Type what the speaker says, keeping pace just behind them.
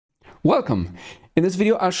Welcome! In this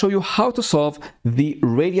video, I'll show you how to solve the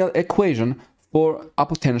radial equation for a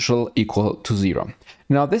potential equal to 0.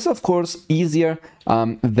 Now, this is of course easier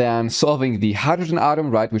than solving the hydrogen atom,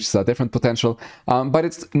 right, which is a different potential, but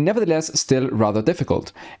it's nevertheless still rather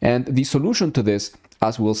difficult. And the solution to this,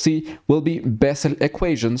 as we'll see, will be Bessel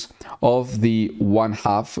equations of the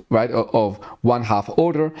 1/2, right, of 1/2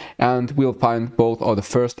 order, and we'll find both of the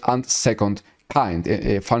first and second kind,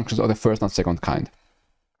 functions of the first and second kind.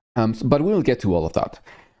 But we will get to all of that.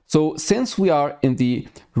 So since we are in the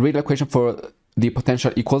radial equation for the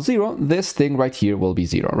potential equals 0, this thing right here will be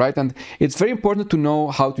 0, right? And it's very important to know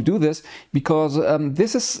how to do this because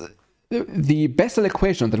this is the Bessel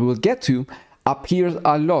equation that we will get to appears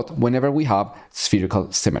a lot whenever we have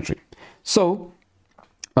spherical symmetry. So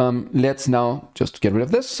let's now just get rid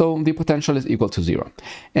of this. So the potential is equal to 0.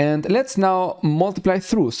 And let's now multiply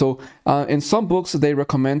through. So in some books, they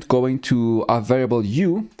recommend going to a variable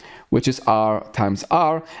u, which is r times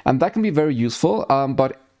r, and that can be very useful.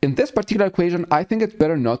 But in this particular equation, I think it's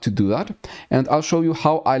better not to do that. And I'll show you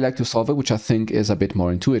how I like to solve it, which I think is a bit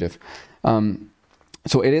more intuitive.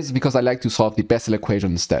 So it is because I like to solve the Bessel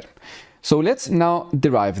equation instead. So let's now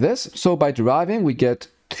derive this. So by deriving, we get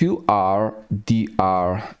 2r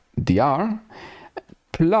dr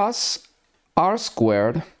plus r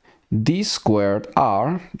squared d squared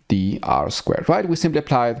r dr squared, right? We simply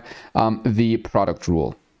applied the product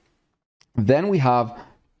rule. Then we have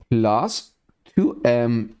plus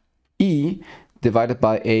 2me divided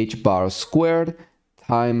by h bar squared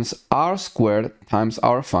times r squared times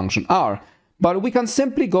our function r. But we can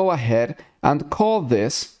simply go ahead and call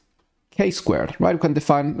this k squared, right? We can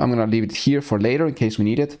define, I'm going to leave it here for later in case we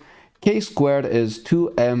need it. K squared is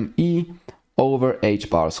 2me over h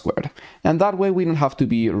bar squared. And that way we don't have to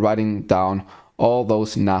be writing down all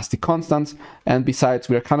those nasty constants. And besides,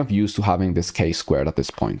 we're kind of used to having this k squared at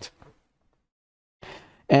this point.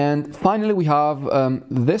 And finally, we have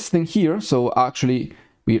this thing here. So actually,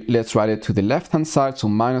 let's write it to the left-hand side. So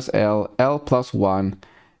minus l plus 1,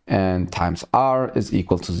 and times r is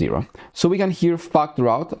equal to 0. So we can here factor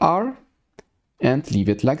out r and leave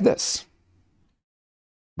it like this.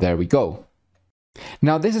 There we go.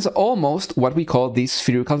 Now, this is almost what we call the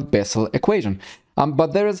spherical Bessel equation.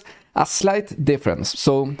 But there is a slight difference.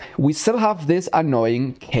 So we still have this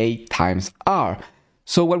annoying k times r.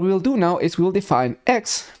 So what we will do now is we will define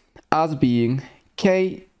x as being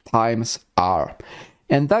k times r.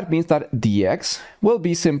 And that means that dx will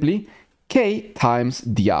be simply k times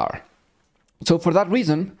dr. So for that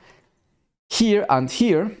reason, here and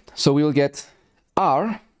here, so we will get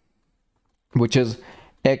r, which is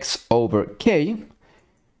x over k.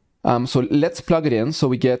 So let's plug it in. So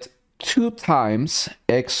we get 2 times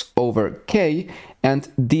x over k, and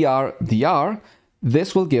dr.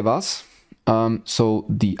 This will give us so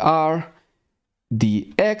dr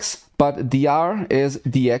dx, but dr is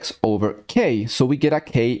dx over k, so we get a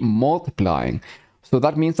k multiplying. So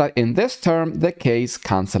that means that in this term the k's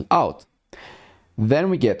cancel out. Then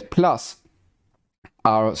we get plus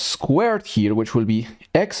r squared here, which will be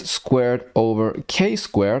x squared over k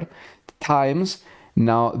squared, times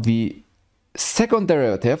now the second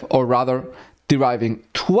derivative, or rather deriving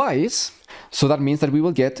twice. So that means that we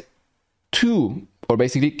will get 2, or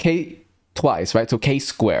basically k twice, right? So k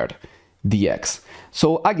squared dx.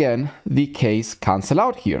 So again, the k's cancel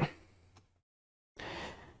out here.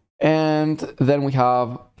 And then we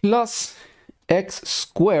have plus x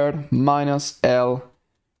squared minus l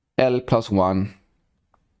plus 1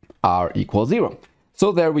 r equals 0.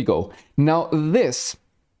 So there we go. Now this,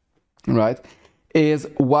 right, is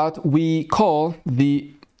what we call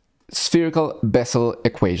the spherical Bessel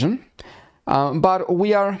equation. But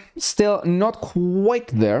we are still not quite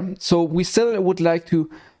there. So we still would like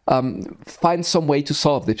to find some way to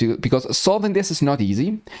solve this, because solving this is not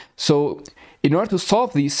easy. So in order to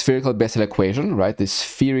solve the spherical Bessel equation, right, the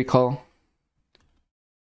spherical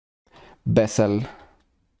Bessel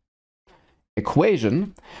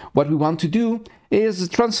equation, what we want to do is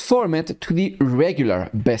transform it to the regular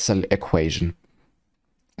Bessel equation.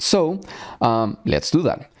 So let's do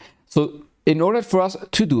that. So in order for us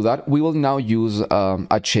to do that, we will now use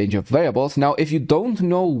a change of variables. Now, if you don't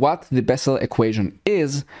know what the Bessel equation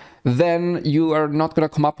is, then you are not going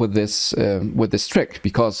to come up with this trick,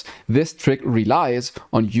 because this trick relies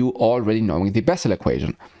on you already knowing the Bessel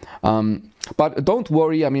equation. But don't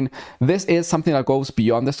worry, I mean, this is something that goes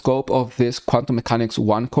beyond the scope of this Quantum Mechanics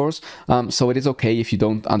 1 course, so it is okay if you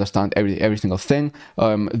don't understand every single thing.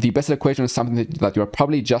 The Bessel equation is something that you're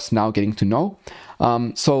probably just now getting to know,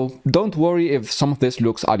 so don't worry if some of this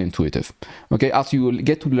looks unintuitive. Okay, as you will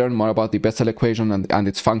get to learn more about the Bessel equation and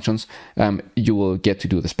its functions, you will get to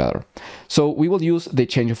do this better. So we will use the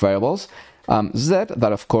change of variables, z,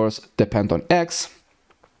 that of course depend on x.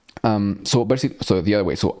 So basically, so the other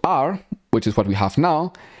way, so r, which is what we have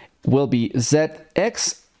now, will be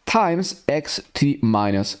zx times x to the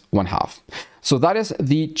minus 1/2. So that is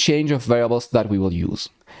the change of variables that we will use.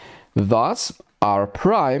 Thus, r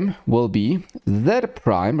prime will be z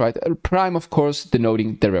prime, right? Prime, of course,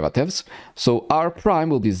 denoting derivatives. So r prime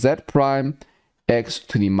will be z prime x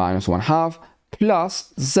to the minus 1/2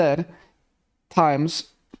 plus z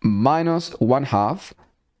times minus 1/2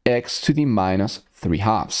 x to the minus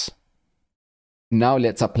 3/2. Now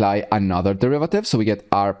let's apply another derivative. So we get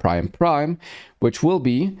r prime prime, which will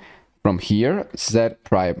be from here z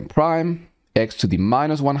prime prime x to the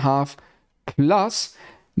minus 1/2 plus,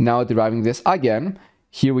 now deriving this again,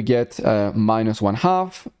 here we get minus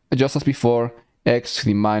 1/2, just as before, x to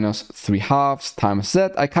the minus 3/2 times z.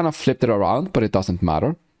 I kind of flipped it around, but it doesn't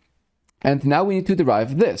matter. And now we need to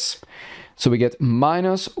derive this. So we get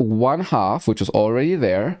minus 1/2, which is already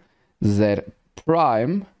there, z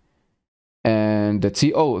prime, and let's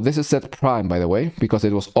see, oh, this is z prime, by the way, because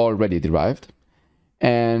it was already derived.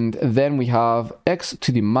 And then we have x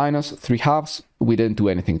to the minus 3/2, we didn't do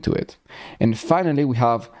anything to it. And finally, we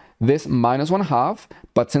have this minus 1/2,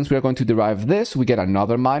 but since we are going to derive this, we get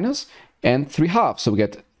another minus and 3/2. So we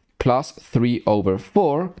get plus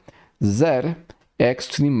 3/4 z x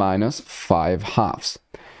to the minus 5/2.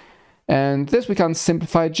 And this we can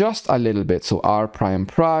simplify just a little bit. So r prime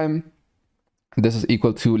prime, this is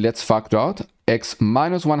equal to, let's factor out, x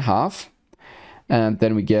minus 1/2. And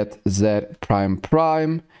then we get z prime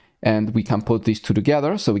prime, and we can put these two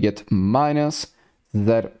together. So we get minus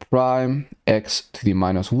z prime x to the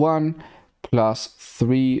minus 1 plus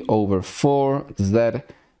 3/4 z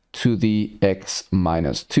to the x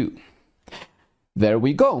minus 2. There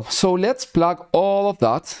we go. So let's plug all of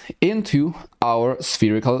that into our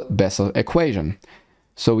spherical Bessel equation.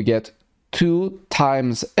 So we get 2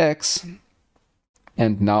 times x,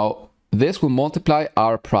 and now this will multiply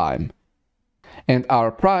r prime. And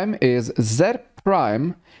r prime is z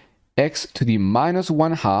prime x to the minus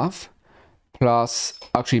 1/2 plus,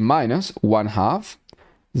 actually minus 1/2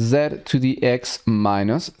 z to the x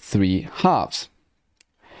minus 3/2.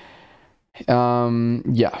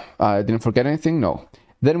 Yeah, I didn't forget anything, no.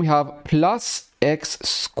 Then we have plus x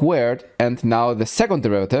squared, and now the second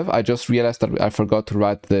derivative, I just realized that I forgot to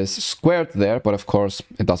write this squared there, but of course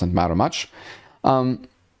it doesn't matter much.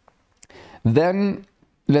 Then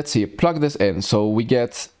let's see, plug this in. So we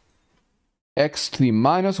get x to the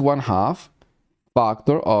minus 1/2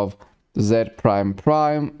 factor of z prime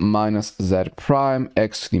prime minus z prime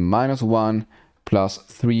x to the minus 1 plus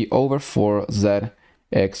 3/4 z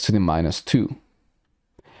x to the minus 2.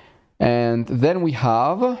 And then we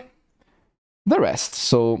have the rest.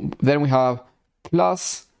 So then we have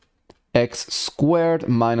plus x squared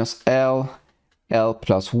minus l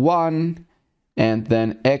plus 1, and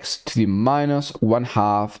then x to the minus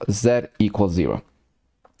 1/2 z equals 0.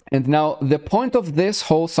 And now the point of this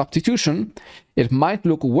whole substitution, it might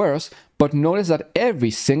look worse, but notice that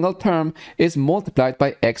every single term is multiplied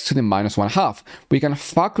by x to the minus 1/2. We can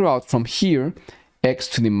factor out from here x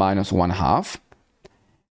to the minus 1/2,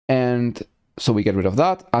 and so we get rid of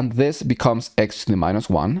that, and this becomes x to the minus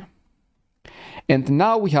 1. And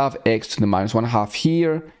now we have x to the minus 1/2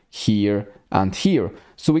 here, here, and here.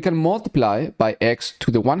 So we can multiply by x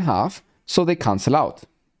to the 1/2, so they cancel out.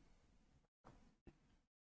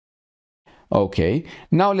 Okay,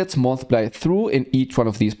 now let's multiply through in each one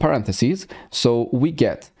of these parentheses. So we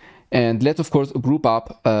get, and let's of course group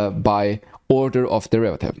up by order of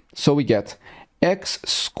derivative. So we get x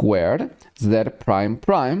squared z prime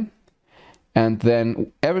prime, and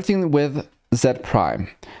then everything with z prime.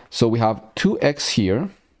 So we have 2x here,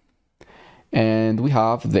 and we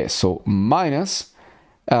have this. So minus,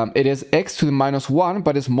 it is x to the minus 1,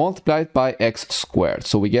 but it's multiplied by x squared.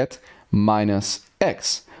 So we get minus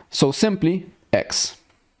x. So simply x.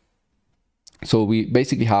 So we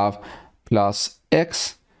basically have plus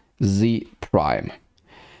x z prime.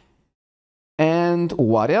 And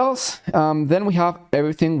what else? Then we have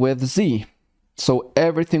everything with z. So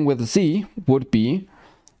everything with z would be,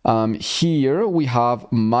 here we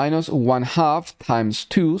have minus 1/2 times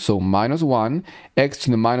 2, so minus 1, x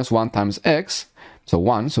to the minus 1 times x, so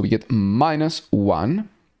 1, so we get minus 1.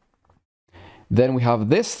 Then we have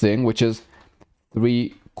this thing, which is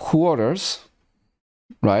 3/4,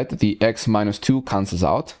 right? The x minus 2 cancels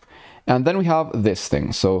out. And then we have this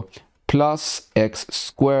thing. So plus x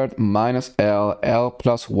squared minus L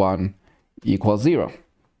plus 1 equals 0.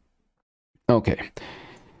 Okay.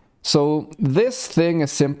 So this thing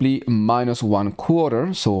is simply minus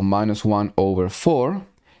 1/4, so minus 1 over 4.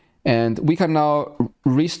 And we can now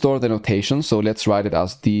restore the notation. So let's write it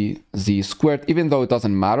as dz squared, even though it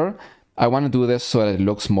doesn't matter. I want to do this so that it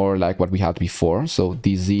looks more like what we had before. So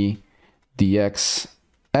dz dx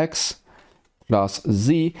x plus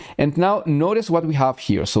z. And now notice what we have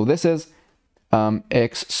here. So this is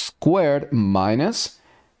x squared minus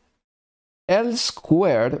L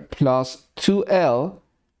squared plus 2L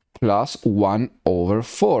plus 1 over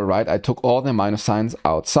 4, right? I took all the minus signs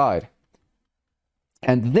outside.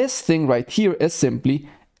 And this thing right here is simply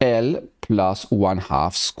L plus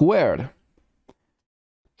 1/2 squared.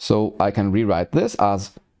 So I can rewrite this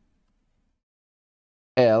as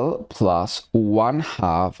L plus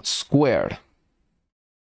 1/2 squared.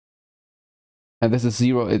 And this is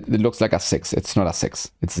 0. It looks like a 6. It's not a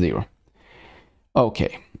 6. It's 0.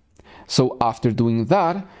 Okay. So after doing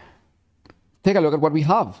that, take a look at what we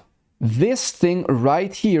have. This thing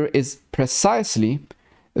right here is precisely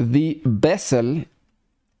the Bessel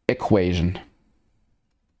equation.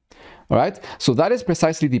 All right, so that is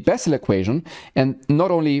precisely the Bessel equation, and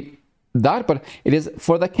not only that, but it is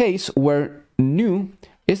for the case where nu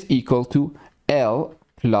is equal to L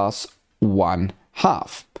plus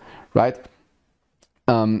 1/2, right?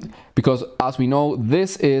 Because as we know,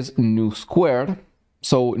 this is nu squared,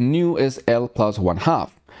 so nu is L plus 1/2.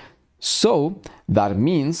 So that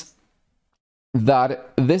means that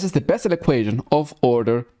this is the Bessel equation of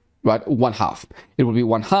order, right, 1/2. It will be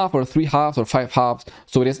 1/2 or 3/2 or 5/2,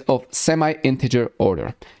 so it is of semi-integer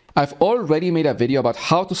order. I've already made a video about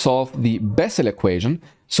how to solve the Bessel equation,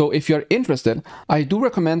 so if you're interested, I do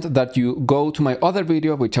recommend that you go to my other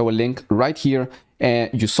video, which I will link right here, and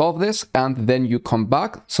you solve this, and then you come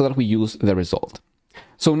back so that we use the result.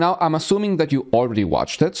 So now I'm assuming that you already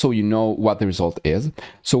watched it, so you know what the result is.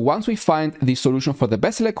 So once we find the solution for the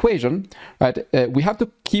Bessel equation, right, we have to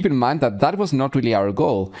keep in mind that that was not really our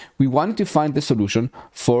goal. We wanted to find the solution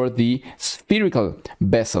for the spherical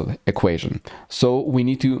Bessel equation. So we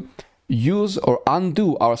need to use or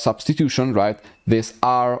undo our substitution, right? This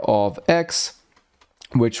r of x,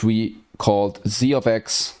 which we called z of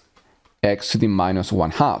x, x to the minus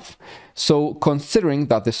 1/2. So considering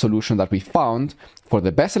that the solution that we found for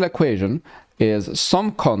the Bessel equation is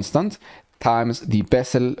some constant times the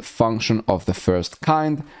Bessel function of the first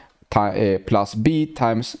kind plus b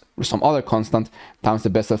times some other constant times the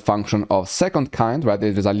Bessel function of second kind, right?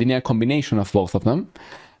 It is a linear combination of both of them.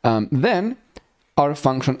 Then our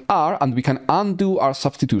function r, and we can undo our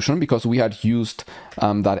substitution because we had used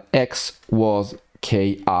that x was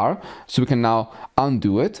kr, so we can now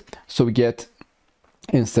undo it. So we get,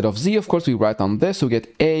 instead of z, of course, we write on this, so we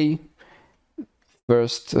get a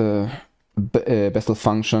first Bessel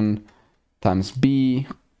function times b,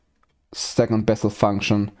 second Bessel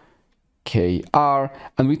function kr,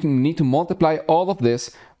 and we need to multiply all of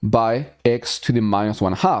this by x to the minus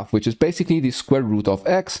 1/2, which is basically the square root of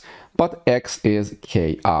x, but x is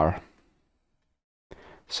kr.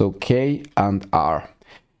 So k and r.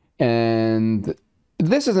 And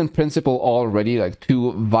this is in principle already like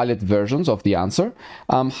two valid versions of the answer.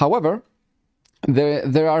 However,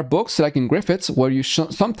 there are books like in Griffiths where you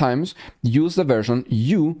sometimes use the version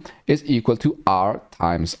u is equal to r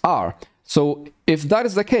times r. So if that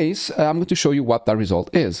is the case, I'm going to show you what that result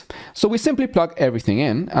is. So we simply plug everything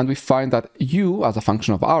in and we find that u, as a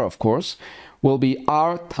function of r, of course, will be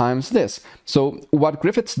r times this. So what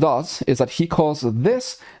Griffiths does is that he calls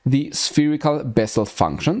this the spherical Bessel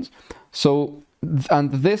function. So,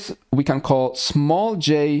 and this we can call small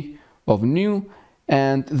j of nu,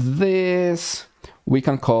 and this we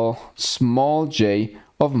can call small j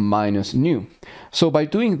of minus nu. So by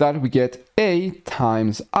doing that, we get a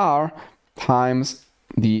times r times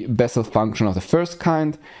the Bessel function of the first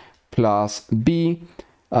kind plus b,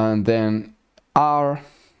 and then r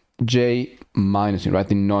j minus nu, right,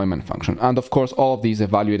 the Neumann function. And of course, all of these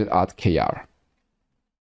evaluated at kr.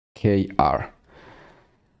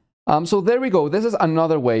 So there we go. This is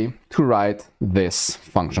another way to write this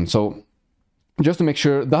function. So just to make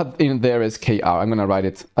sure that in there is kr, I'm going to write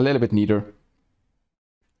it a little bit neater.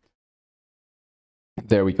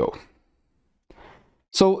 There we go.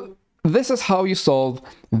 So this is how you solve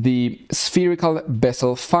the spherical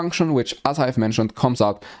Bessel function, which, as I've mentioned, comes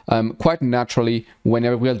out quite naturally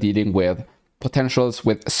whenever we're dealing with potentials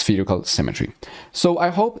with spherical symmetry. So I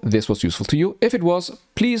hope this was useful to you. If it was,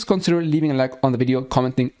 please consider leaving a like on the video,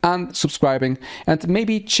 commenting and subscribing, and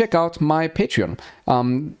maybe check out my Patreon.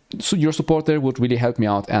 So your support there would really help me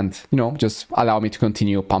out and, just allow me to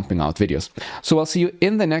continue pumping out videos. So I'll see you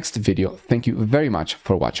in the next video. Thank you very much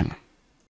for watching.